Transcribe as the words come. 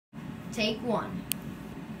Take one.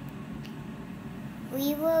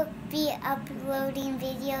 We will be uploading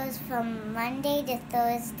videos from Monday to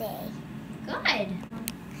Thursday. Good.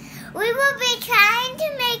 We will be trying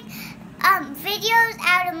to make videos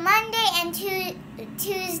out of Monday and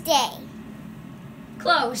Tuesday.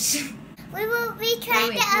 Close. We will be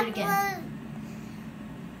trying to upload.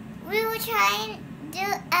 We will try and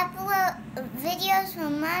upload videos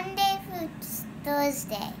from Monday through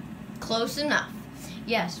Thursday. Close enough.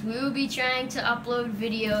 Yes, we will be trying to upload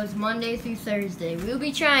videos Monday through Thursday. We'll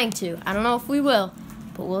be trying to. I don't know if we will,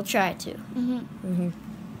 but we'll try to.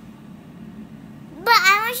 But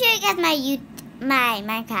I want to show you guys my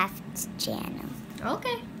Minecraft channel.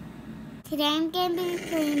 Okay. Today I'm going to be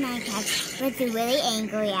playing Minecraft, but they're really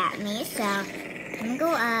angry at me, so I'm going to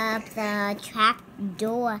go up the trap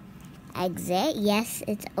door exit. Yes,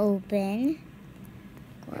 it's open.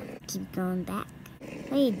 Keep going back.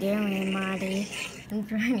 What are you doing, Marty? I'm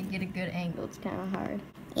trying to get a good angle. It's kind of hard.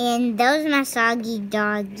 And those are my soggy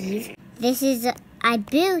doggies. This is, I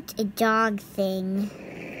built a dog thing,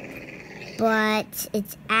 but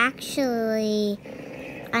it's actually,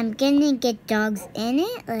 I'm gonna get dogs in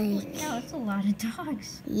it. Like, No, it's a lot of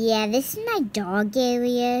dogs. Yeah, this is my dog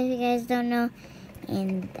area, if you guys don't know.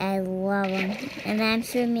 And I love them. And I'm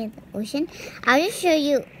swimming in the ocean. I'll just show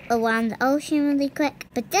you around the ocean really quick.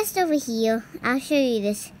 But just over here, I'll show you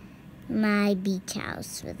this, my beach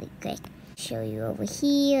house really quick. Show you over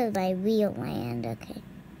here, my real land. Okay.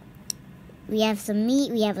 We have some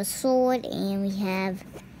meat, we have a sword, and we have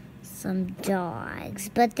some dogs.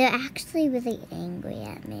 But they're actually really angry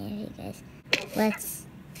at me, you guys.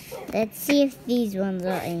 Let's see if these ones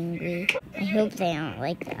are angry. I hope they aren't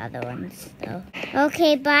like the other ones, though.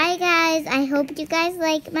 Okay, bye, guys. I hope you guys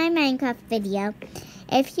like my Minecraft video.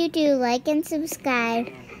 If you do, like and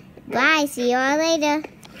subscribe. Bye. See you all later.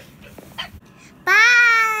 Bye.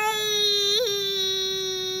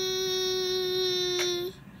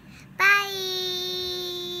 Bye.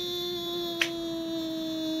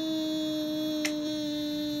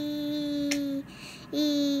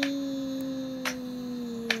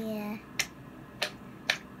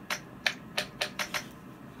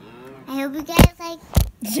 I hope you guys like.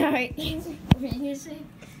 Sorry. What were you gonna say?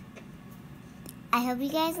 I hope you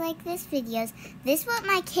guys like this videos. This is what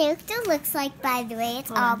my character looks like, by the way.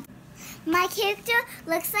 It's all. My character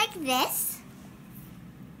looks like this.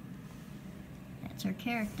 That's our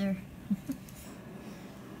character.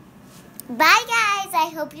 Bye, guys.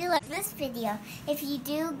 I hope you like this video. If you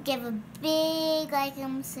do, give a big like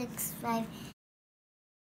and subscribe.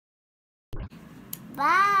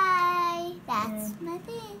 Bye. That's my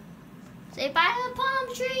thing. Say bye to the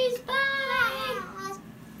palm trees. Bye.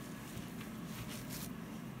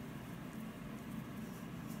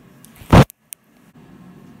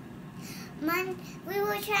 We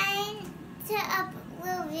were trying to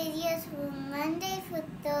upload videos from Monday for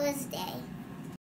Thursday.